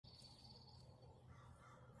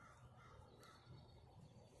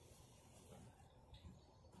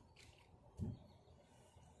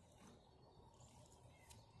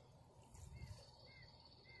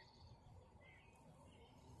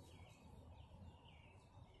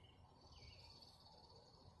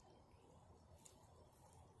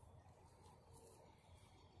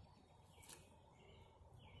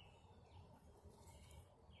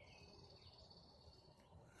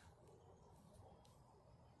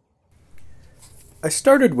I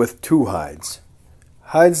started with two hides.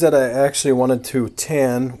 Hides that I actually wanted to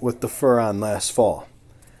tan with the fur on last fall.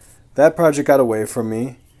 That project got away from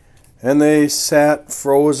me, and they sat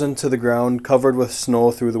frozen to the ground, covered with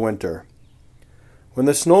snow through the winter. When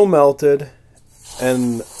the snow melted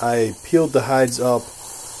and I peeled the hides up,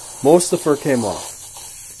 most of the fur came off.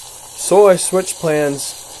 So I switched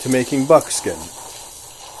plans to making buckskin.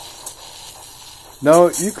 Now,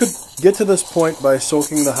 you could get to this point by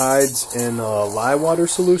soaking the hides in a lye water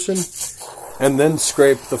solution and then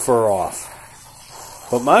scrape the fur off.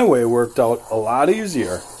 But my way worked out a lot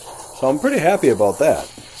easier, so I'm pretty happy about that.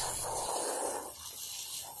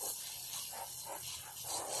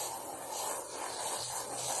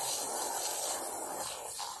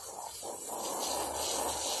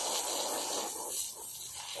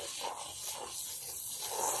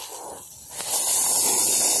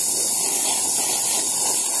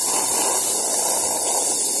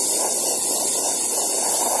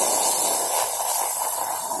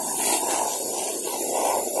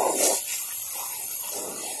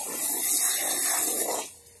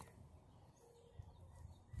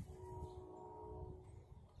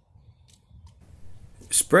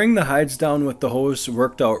 Spraying the hides down with the hose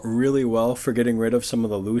worked out really well for getting rid of some of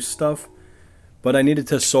the loose stuff, but I needed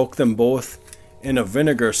to soak them both in a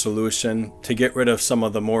vinegar solution to get rid of some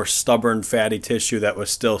of the more stubborn fatty tissue that was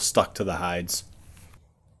still stuck to the hides.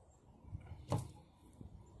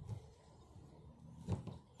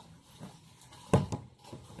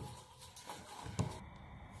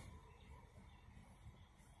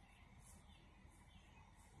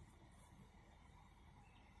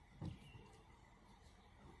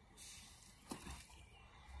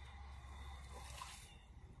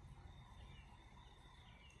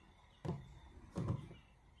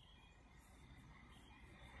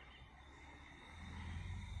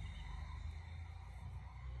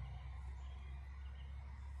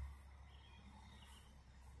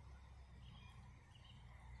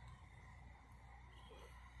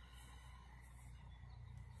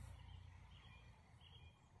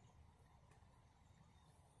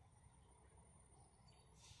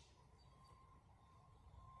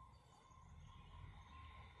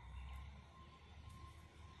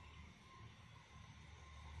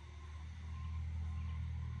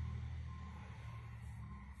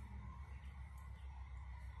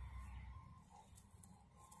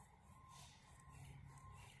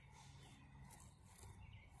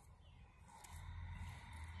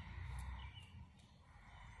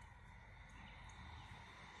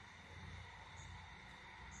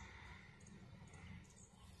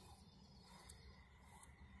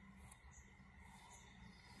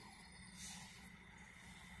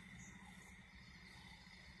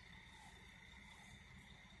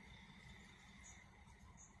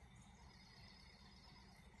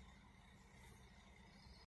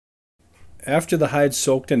 After the hides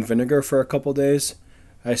soaked in vinegar for a couple days,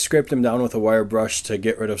 I scraped them down with a wire brush to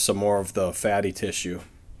get rid of some more of the fatty tissue.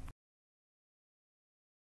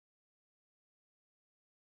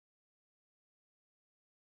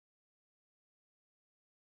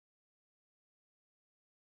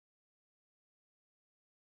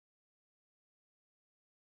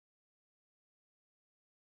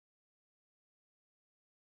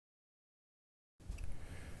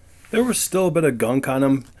 There was still a bit of gunk on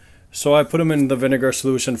them, so I put them in the vinegar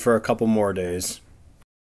solution for a couple more days.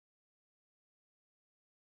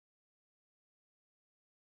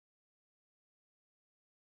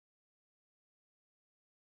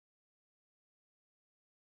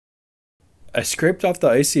 I scraped off the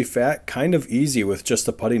icy fat kind of easy with just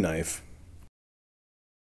a putty knife.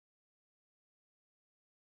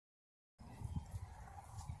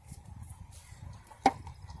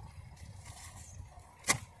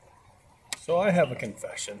 So I have a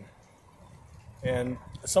confession, and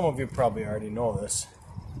some of you probably already know this.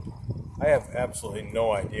 I have absolutely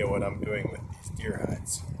no idea what I'm doing with these deer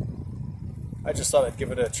hides. I just thought I'd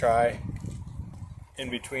give it a try in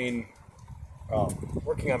between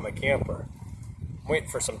working on my camper. I'm waiting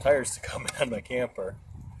for some tires to come in on my camper.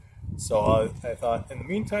 So I thought, in the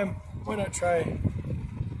meantime, why not try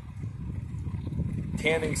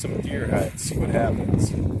tanning some deer hides, see what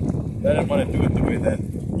happens. I didn't want to do it the way that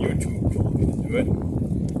YouTube told me to do it,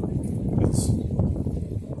 because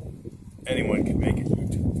anyone can make a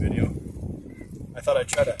YouTube video. I thought I'd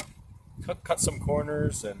try to cut some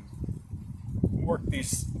corners and work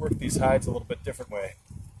these hides a little bit different way.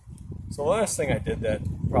 So the last thing I did that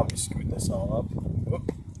probably screwed this all up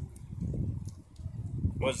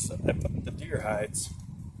was I put the deer hides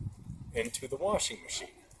into the washing machine,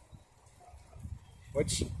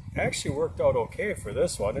 which actually worked out okay for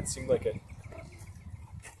this one. It seemed like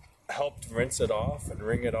helped rinse it off and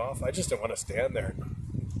wring it off. I just didn't want to stand there,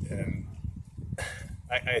 and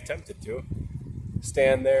I attempted to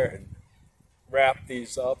stand there and wrap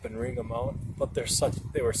these up and wring them out, but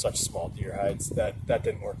they were such small deer hides that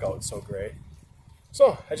didn't work out so great.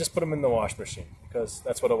 So I just put them in the wash machine, because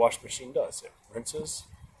that's what a wash machine does. It rinses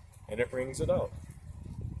and it wrings it out.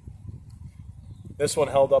 This one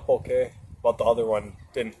held up okay, but the other one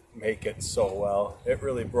didn't make it so well. It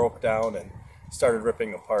really broke down and started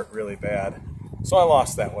ripping apart really bad. So I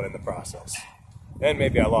lost that one in the process. And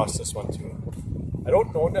maybe I lost this one too. I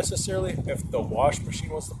don't know necessarily if the wash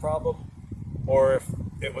machine was the problem, or if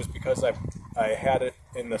it was because I had it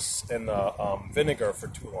in the vinegar for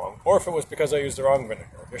too long, or if it was because I used the wrong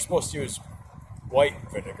vinegar. You're supposed to use white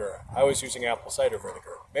vinegar. I was using apple cider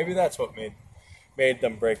vinegar. Maybe that's what made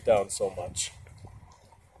them break down so much.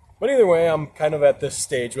 But either way, I'm kind of at this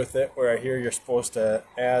stage with it where I hear you're supposed to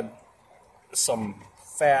add some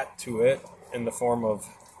fat to it in the form of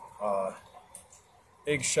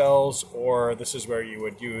eggshells, or this is where you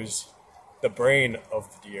would use the brain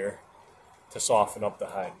of the deer to soften up the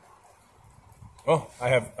hide. Oh, I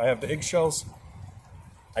have the eggshells.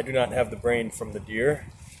 I do not have the brain from the deer,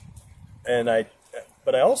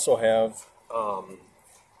 but I also have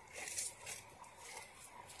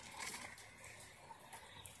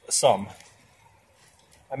some.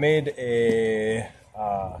 I made a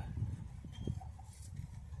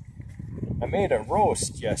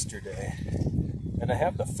roast yesterday, and I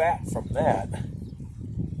have the fat from that.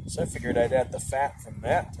 So I figured I'd add the fat from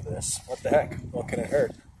that to this. What the heck? What can it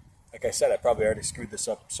hurt? Like I said, I probably already screwed this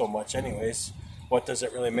up so much anyways. What does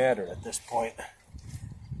it really matter at this point?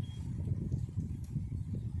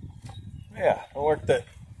 Yeah, I'll work the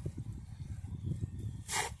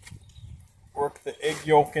egg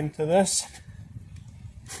yolk into this.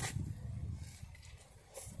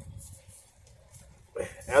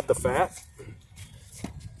 Add the fat,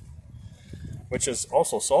 which is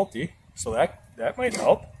also salty, so that might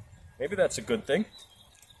help. Maybe that's a good thing.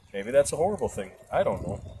 Maybe that's a horrible thing. I don't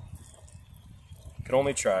know. Can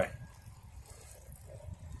only try.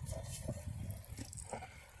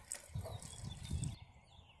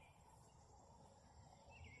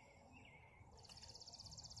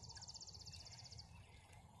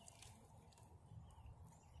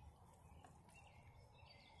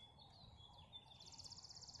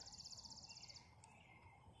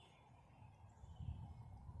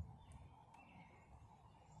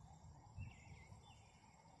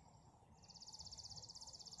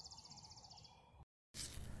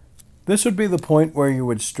 This would be the point where you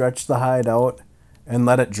would stretch the hide out and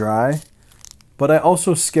let it dry, but I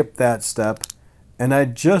also skipped that step, and I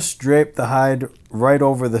just draped the hide right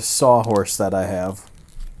over the sawhorse that I have.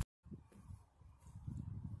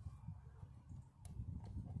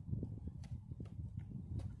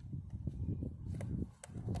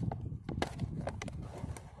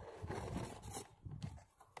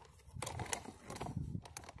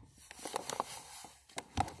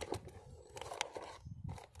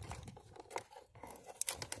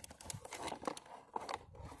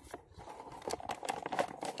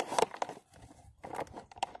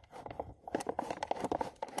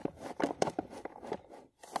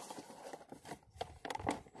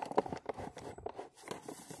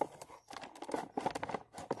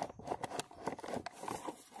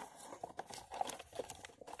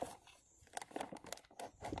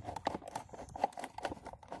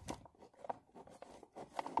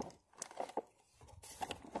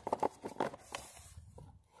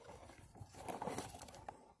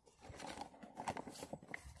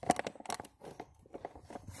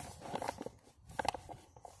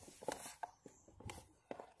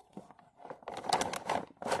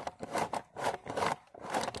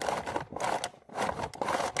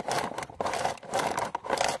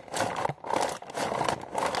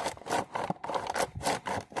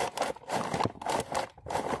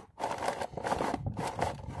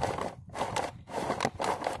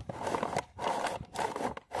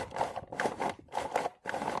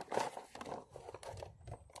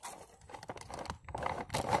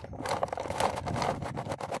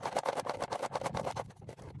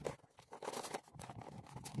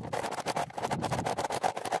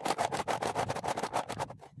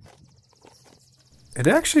 It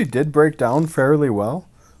actually did break down fairly well,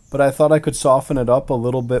 but I thought I could soften it up a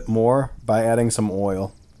little bit more by adding some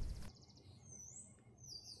oil.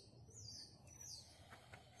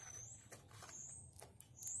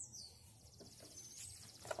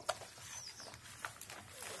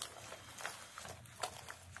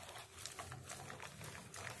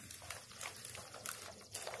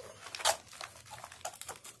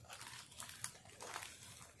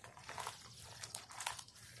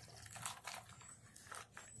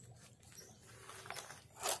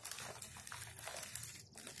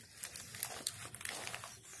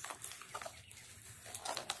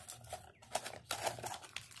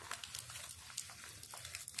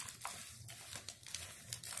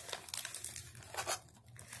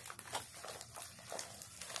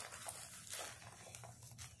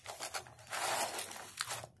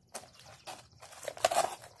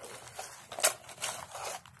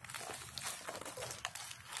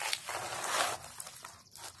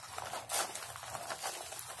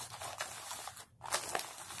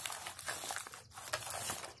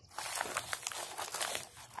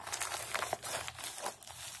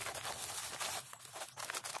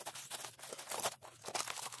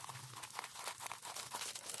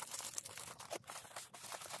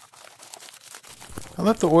 I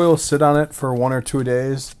let the oil sit on it for 1 or 2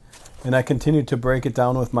 days, and I continued to break it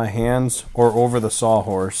down with my hands or over the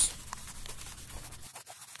sawhorse.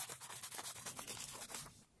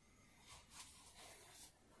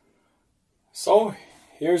 So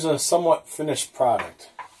here's a somewhat finished product.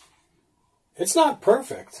 It's not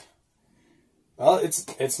perfect. Well,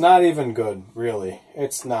 it's not even good, really.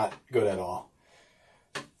 It's not good at all.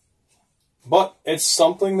 But it's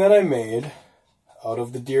something that I made out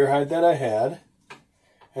of the deer hide that I had,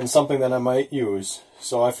 and something that I might use.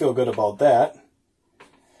 So I feel good about that.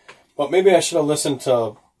 But maybe I should have listened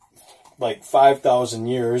to like 5,000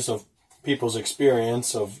 years of people's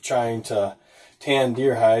experience of trying to tan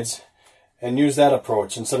deer hides and use that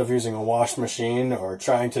approach instead of using a wash machine or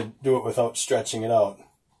trying to do it without stretching it out.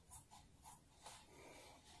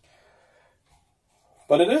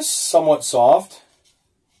 But it is somewhat soft.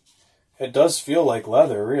 It does feel like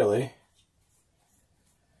leather, really.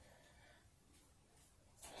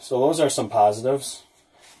 So those are some positives.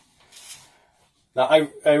 Now,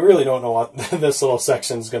 I really don't know what this little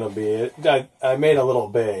section's going to be. I made a little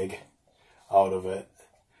bag out of it.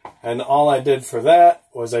 And all I did for that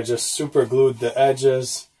was I just super glued the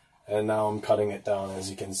edges, and now I'm cutting it down, as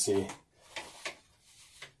you can see.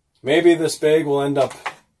 Maybe this bag will end up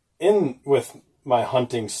in with my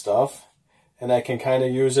hunting stuff, and I can kind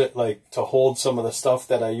of use it like to hold some of the stuff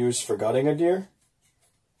that I use for gutting a deer.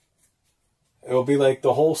 It will be like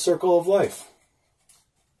the whole circle of life.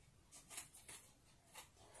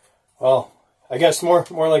 Well, I guess more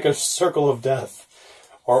like a circle of death,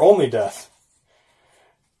 or only death.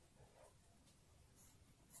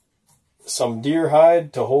 Some deer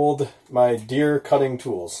hide to hold my deer cutting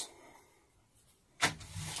tools.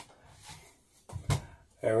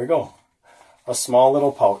 There we go. A small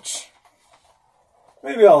little pouch.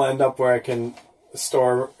 Maybe I'll end up where I can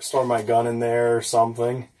store my gun in there or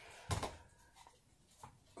something.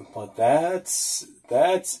 But that's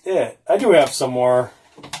it. I do have some more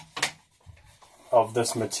of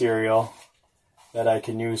this material that I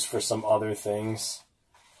can use for some other things.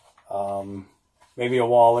 Maybe a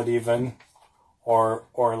wallet even, or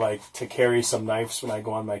like to carry some knives when I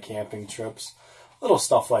go on my camping trips. Little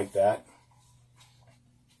stuff like that.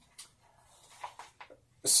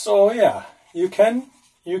 So yeah, you can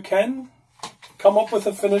come up with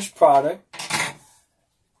a finished product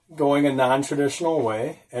going a non-traditional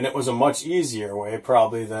way, and it was a much easier way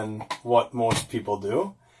probably than what most people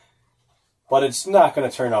do. But it's not going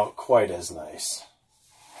to turn out quite as nice.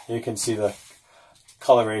 You can see the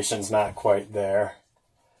coloration's not quite there,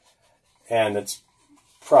 and it's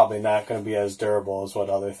probably not going to be as durable as what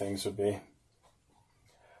other things would be.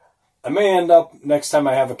 I may end up, next time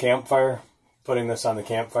I have a campfire, putting this on the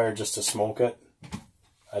campfire just to smoke it.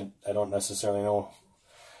 I don't necessarily know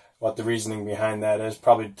what the reasoning behind that is.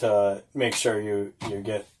 Probably to make sure you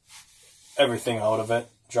get everything out of it,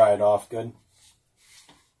 dry it off good.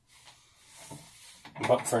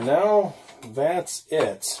 But for now, that's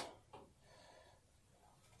it.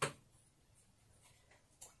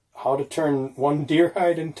 How to turn one deer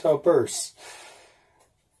hide into a purse.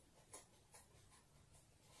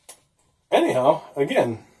 Anyhow,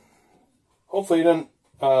 again, hopefully you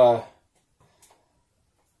didn't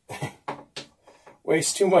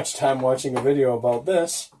waste too much time watching a video about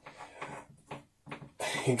this,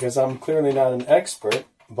 because I'm clearly not an expert.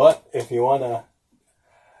 But if you want to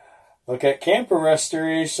look at camper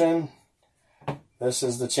restoration, this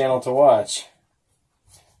is the channel to watch.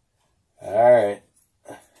 Alright.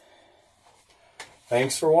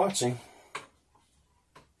 Thanks for watching.